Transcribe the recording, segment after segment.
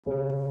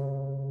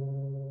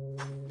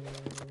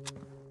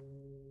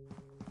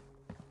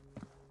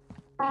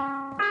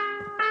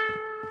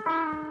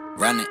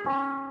Run it.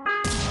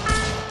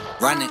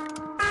 Run it.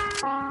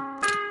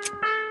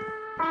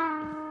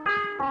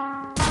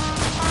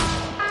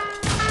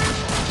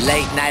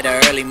 Late night or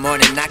early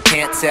morning, I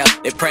can't tell.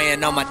 They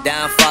praying on my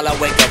downfall, I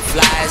wake up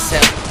fly as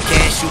hell.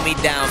 Can't shoot me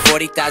down,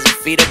 40,000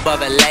 feet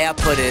above LA. I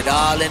put it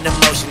all into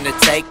motion to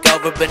take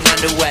over, but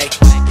underway.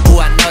 Ooh,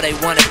 I know they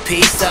want a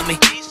piece of me.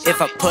 If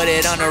I put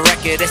it on a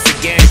record, it's a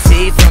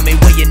guarantee from me.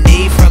 What you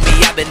need from me,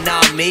 I've been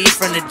on me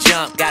from the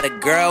jump. Got a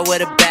girl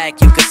with a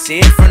back, you can see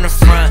it from the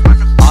front.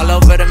 All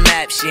over the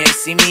map, she ain't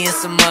seen me in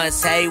some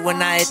months. Hey,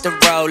 when I hit the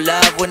road,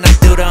 love when I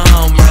do the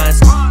home runs.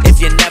 If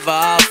you're never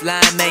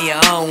offline, man, you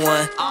own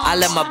one. I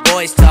let my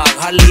boys talk,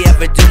 hardly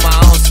ever do my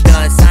own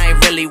stunts. I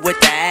ain't really with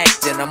the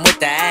acting, I'm with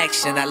the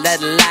action. I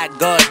let a lot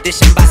go,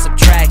 addition by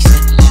subtraction.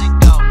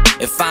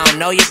 If I don't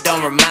know you,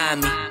 don't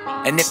remind me.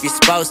 And if you're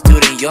supposed to,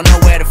 then you'll know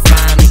where to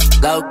find me.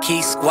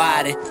 Low-key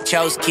squatting,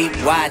 chose keep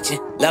watching.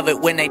 Love it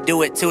when they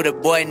do it too, the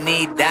boy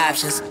need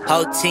options.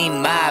 Whole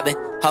team mobbing,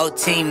 whole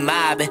team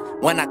mobbing.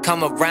 When I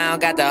come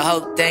around, got the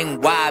whole thing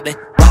wobbing.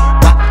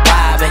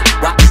 Wobbing,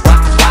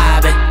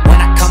 wobbing.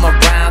 When I come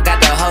around, got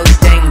the whole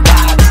thing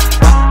wobbing.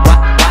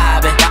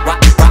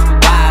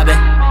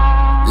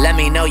 Wobbing. Let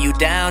me know you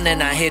down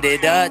and I hit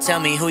it up. Tell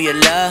me who you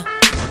love.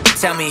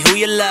 Tell me who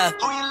you love.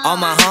 All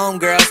my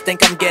homegirls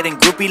think I'm getting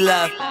groupie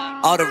love.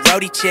 All the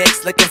roadie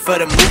chicks looking for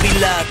the movie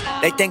love.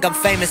 They think I'm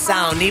famous,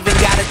 I don't even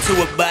got a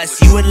tour bus.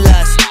 You and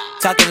Lust,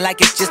 talking like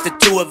it's just the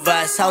two of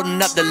us.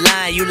 Holding up the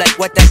line, you like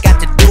what that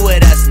got to do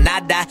with us?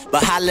 Nada,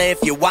 but holla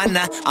if you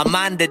wanna. I'm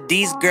under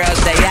these girls,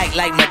 they act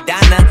like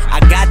Madonna. I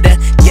gotta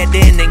get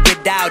in and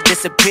get out,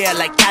 disappear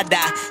like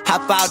Tada.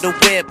 Hop out the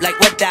whip like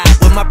what I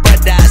with my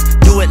brothers.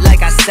 Do it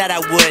like I said I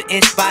would,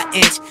 inch by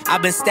inch.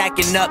 I've been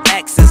stacking up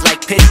X's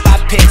like pitch by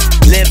pitch.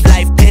 Live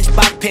life pinch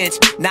by pinch,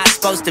 not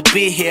supposed to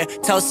be here.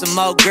 Told some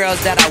old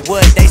girls that I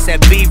would, they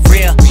said be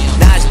real.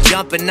 Now it's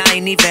jumping, I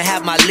ain't even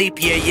have my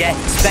leap year yet.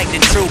 Expect the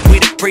truth, we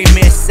the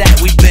premier set.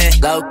 We been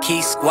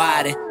low-key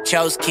squatting,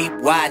 chose keep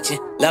watching.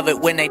 Love it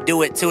when they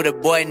do it too, the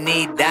boy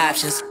need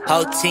options.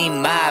 Whole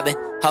team mobbing,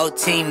 whole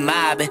team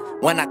mobbing.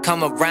 When I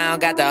come around,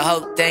 got the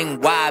whole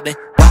thing wobbing.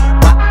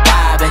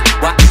 Wobbing,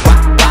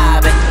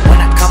 wobbing. When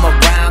I come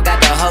around, got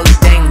the whole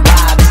thing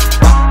wobbing.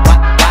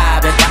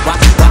 Wobbing.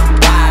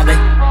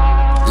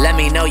 Let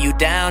me know you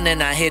down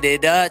and I hit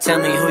it up. Tell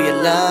me who you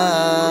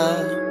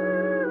love.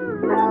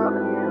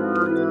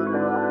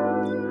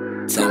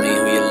 Tell me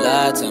who you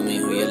love, tell me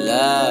who you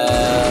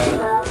love.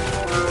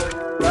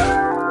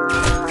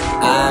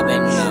 I've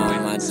been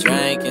on my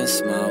drinking,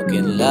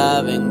 smoking,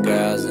 loving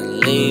girls and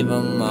leave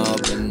them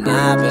open.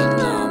 I've been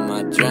on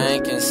my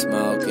drinking,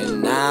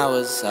 smoking, I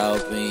was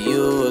hoping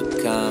you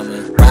would come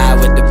and ride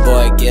with the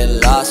boy, get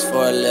lost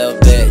for a little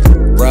bit.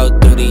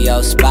 Rode through the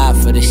old spot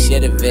for the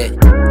shit of it.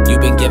 You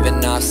been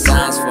giving off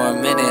signs for a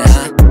minute,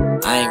 huh?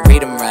 I ain't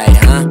read them right,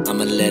 huh?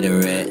 I'm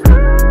illiterate.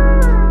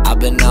 I've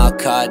been all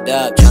caught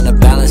up, tryna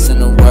balance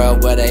in a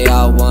world where they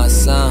all want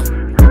some.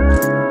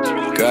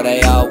 Girl,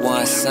 they all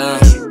want some.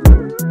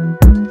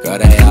 Girl,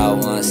 they all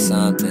want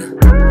something.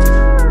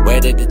 Where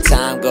did the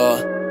time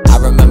go? I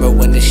remember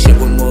when this shit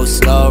would move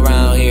slow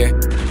around here.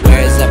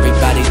 Where is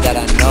everybody that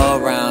I know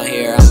around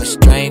here? I'm a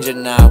stranger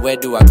now, where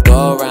do I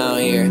go around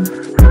here?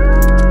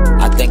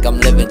 I think I'm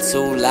living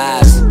two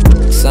lives.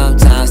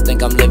 Sometimes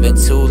think I'm living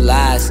two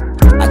lies.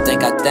 I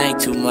think I think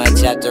too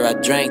much after I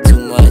drank too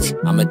much.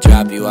 I'ma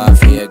drop you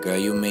off here, girl,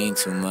 you mean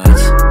too much.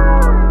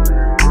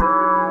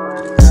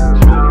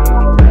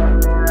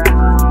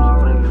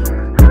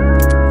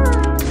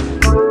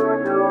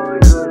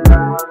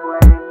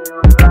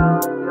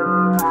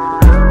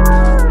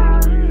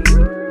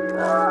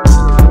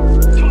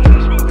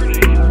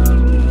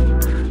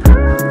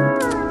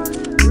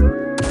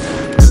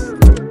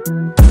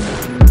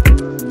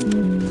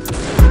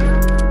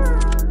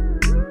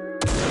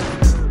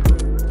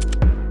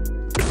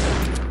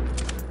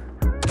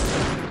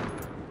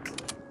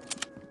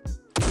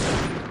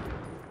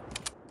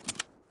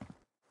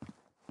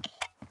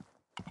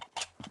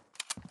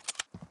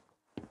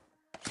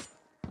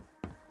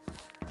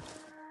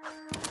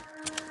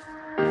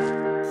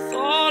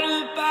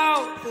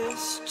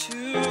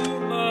 Too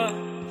much.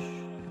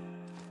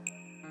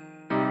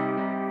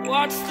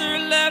 What's there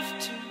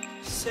left to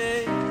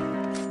say?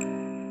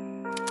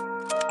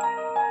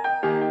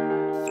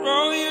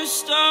 Throw your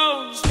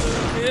stones to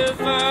the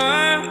river.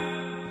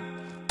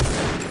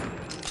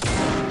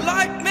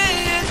 Like me,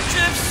 it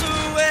drifts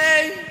away.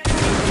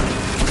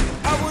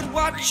 I would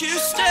watch you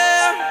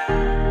stare.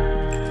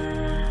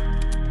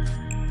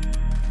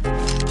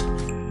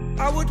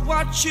 I would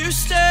watch you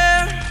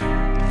stare.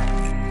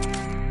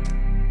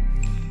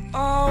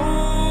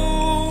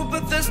 Oh,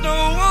 but there's no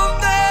one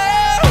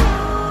there.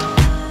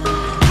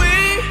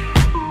 We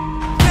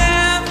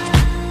can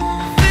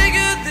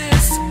figure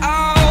this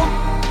out.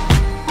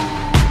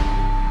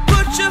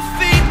 Put your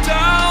feet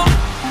down.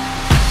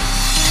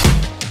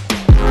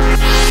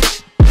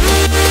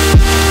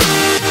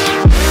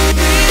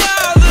 We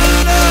are the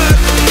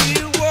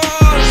lucky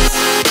ones.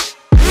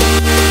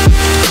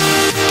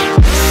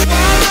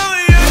 Swallow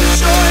your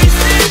choice,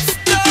 it's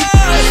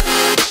done.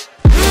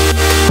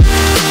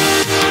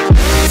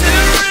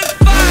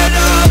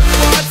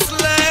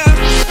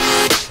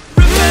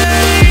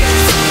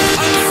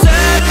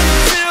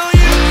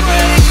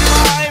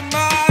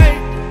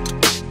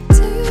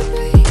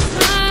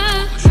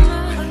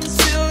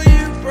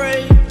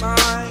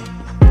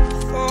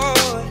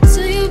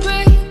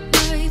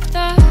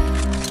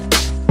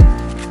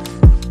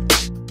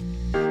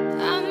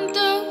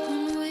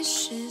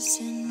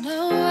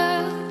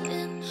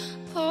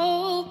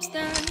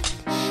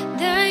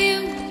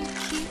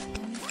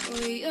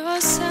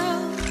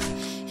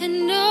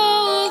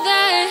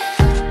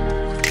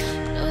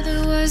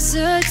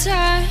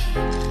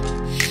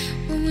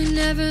 when we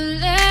never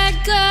let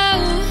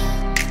go,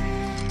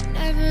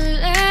 never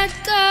let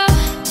go.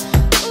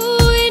 Ooh,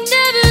 we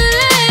never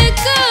let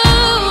go.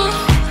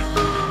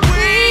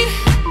 We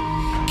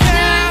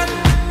can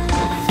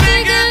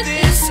figure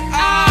this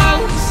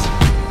out.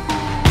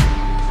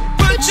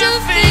 Put your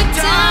feet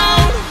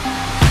down.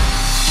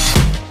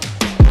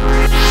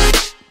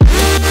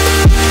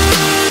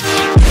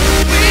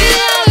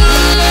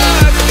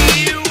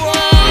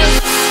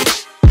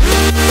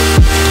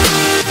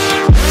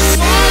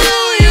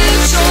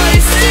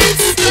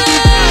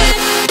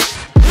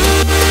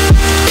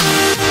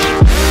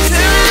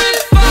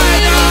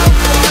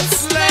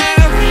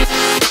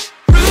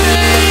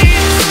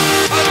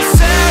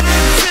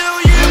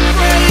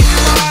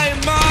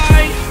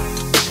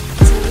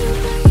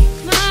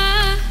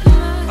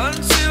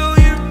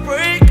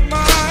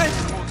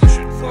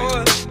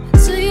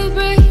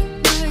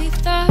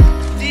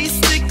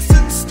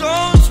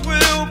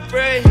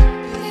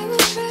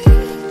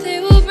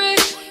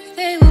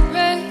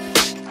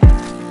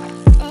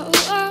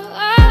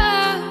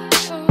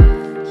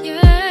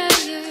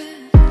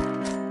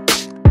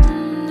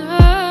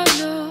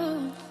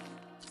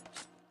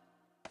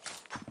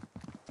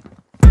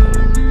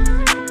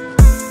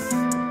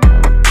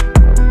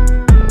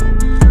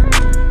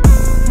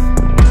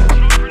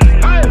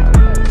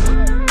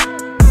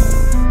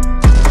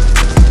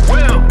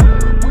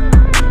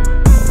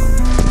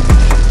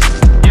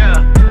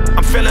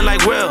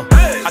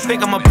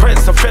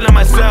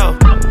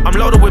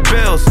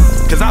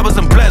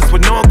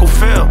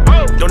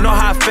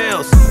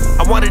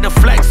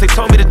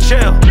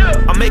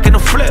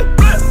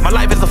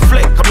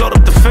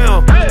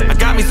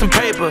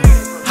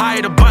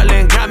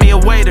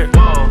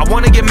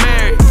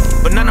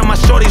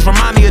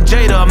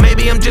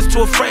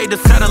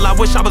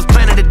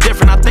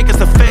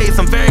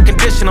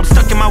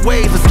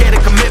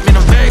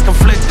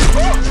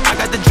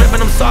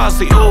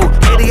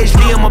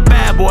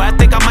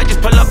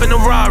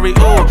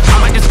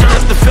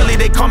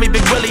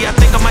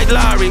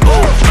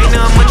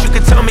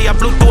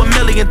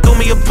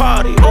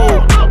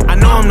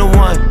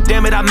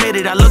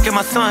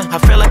 I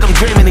feel like I'm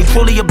dreaming, he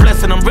truly a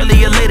blessing, I'm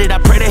really elated. I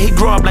pray that he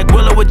grow up like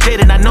Willow with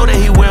Jaden, I know that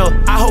he will.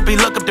 I hope he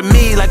look up to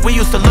me like we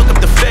used to look up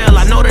to Phil.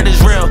 I know that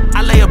it's real,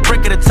 I lay a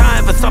brick at a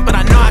time for something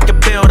I know I can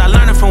build. I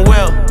learn it from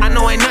Will, I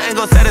know ain't nothing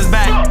gon' set us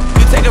back.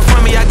 You take it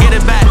from me, I get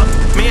it back.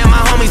 Me and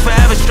my homies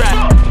forever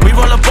strapped. We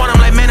roll up on them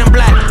like Men in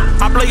Black.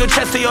 I blow your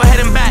chest to your head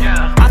and back.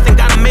 I think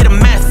I done made a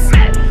mess.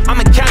 I'm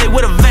in Cali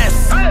with a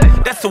vest,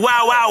 that's the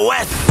Wild Wild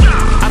West.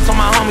 I told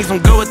my homies I'm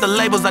good with the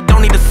labels, I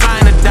don't need to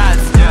sign the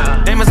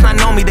dots. They must not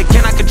know me, they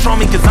cannot control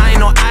me, cause I ain't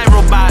no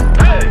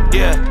iRobot.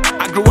 Yeah,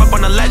 I grew up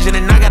on a legend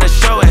and I gotta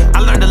show it.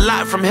 I learned a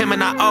lot from him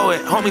and I owe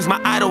it. Homie's my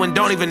idol and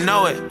don't even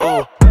know it.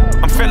 Ooh,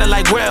 I'm feeling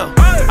like Will,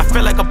 I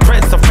feel like a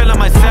prince, I'm feeling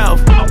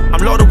myself.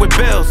 I'm loaded with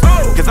bills,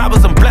 cause I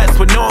wasn't blessed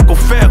with no Uncle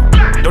Phil.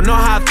 Don't know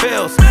how it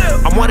feels,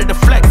 I wanted to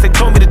flex, they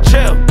told me to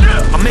chill.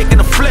 I'm making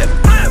a flip,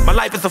 my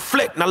life is a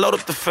flick, now load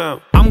up the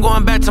film. I'm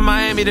going back to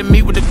Miami to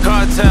meet with the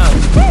cartel.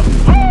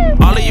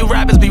 All of you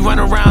rappers be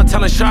running around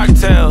telling shark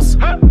tales.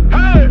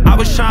 I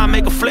was trying to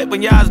make a flip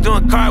when y'all was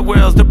doing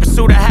cartwheels. The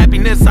pursuit of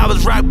happiness, I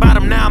was rock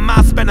bottom, now I'm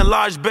out spending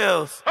large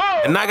bills.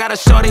 And I got a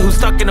shorty who's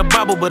stuck in a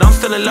bubble, but I'm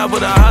still in love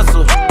with her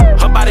hustle.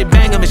 Her body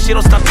banging, but she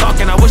don't stop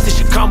talking, I wish that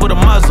she come with a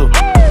muzzle.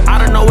 I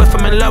don't know if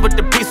I'm in love with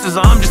the pieces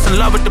or I'm just in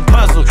love with the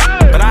puzzle.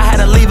 But I had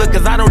to leave her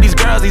cause I know these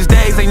girls these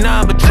days ain't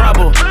nothing but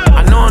trouble.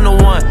 I know I'm the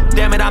one,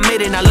 damn it I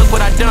made it, now look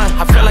what I done.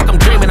 I feel like I'm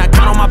dreaming, I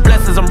count on my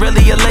blessings, I'm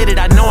really elated.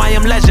 I know I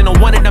am legend, I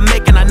wanted to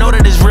make and I know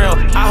that it's real.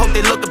 I hope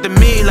they look up to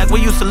me like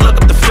we used to look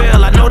up to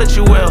Phil. I know that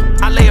you will,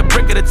 I lay a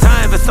brick at a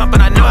time for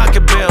something I know I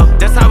could build.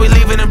 That's how we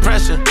leave an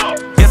impression,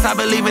 yes I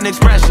believe in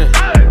expression.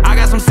 I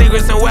got some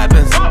secrets and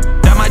weapons,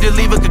 that might just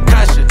leave a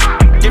concussion.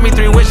 Give me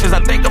 3 wishes, I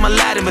think I'm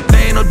Aladdin, but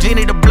they ain't no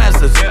genie to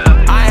bless us.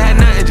 I ain't had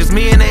nothing, just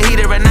me and the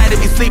heater at night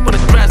if you sleep on the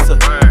dresser.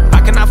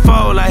 I cannot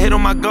fold, I hit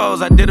on my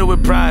goals, I did it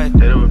with pride.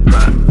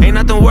 Ain't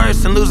nothing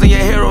worse than losing your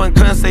hero and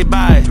couldn't say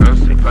bye.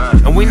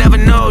 And we never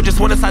know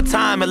just when it's our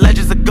time, and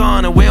legends are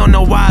gone and we don't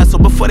know why. So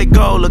before they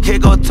go, look here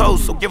go a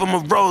toast, so give them a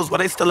rose while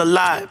they still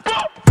alive.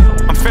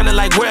 I'm feeling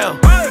like Will,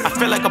 I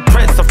feel like a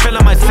prince, I'm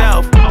feeling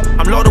myself.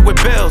 I'm loaded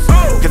with bills,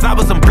 cause I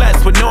wasn't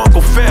blessed with no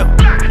Uncle Phil.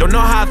 Don't know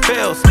how it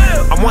feels,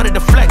 I wanted to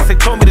flex, they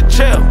told me to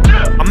chill.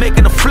 I'm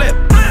making a flip,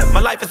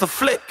 my life is a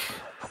flick.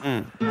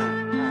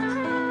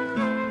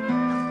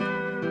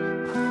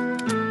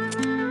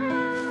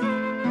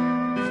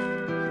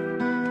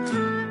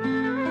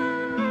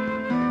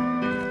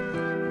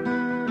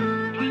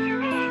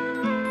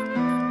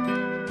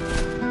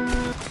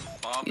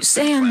 You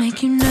say I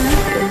make you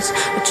nervous,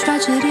 a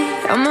tragedy,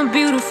 I'm a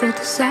beautiful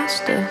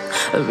disaster,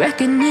 a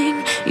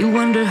reckoning. You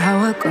wonder how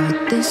I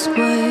got this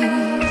way.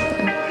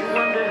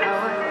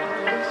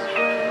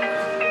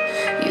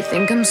 You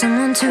think I'm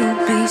someone to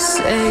be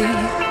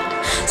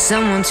saved,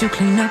 someone to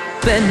clean up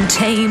and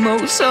tame.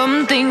 Oh,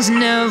 some things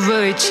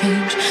never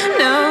change,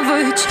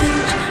 never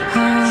change.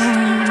 Oh.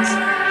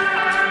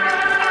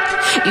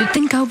 You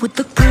think I would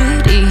look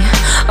pretty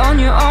on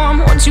your own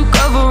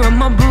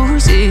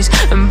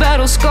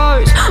battle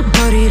scars,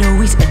 but it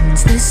always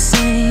ends the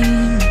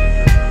same.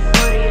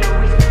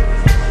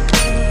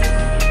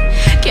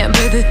 Can't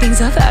bear the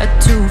things I've had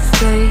to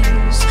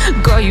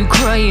face. Got you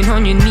crying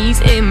on your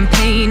knees in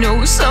pain.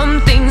 Oh,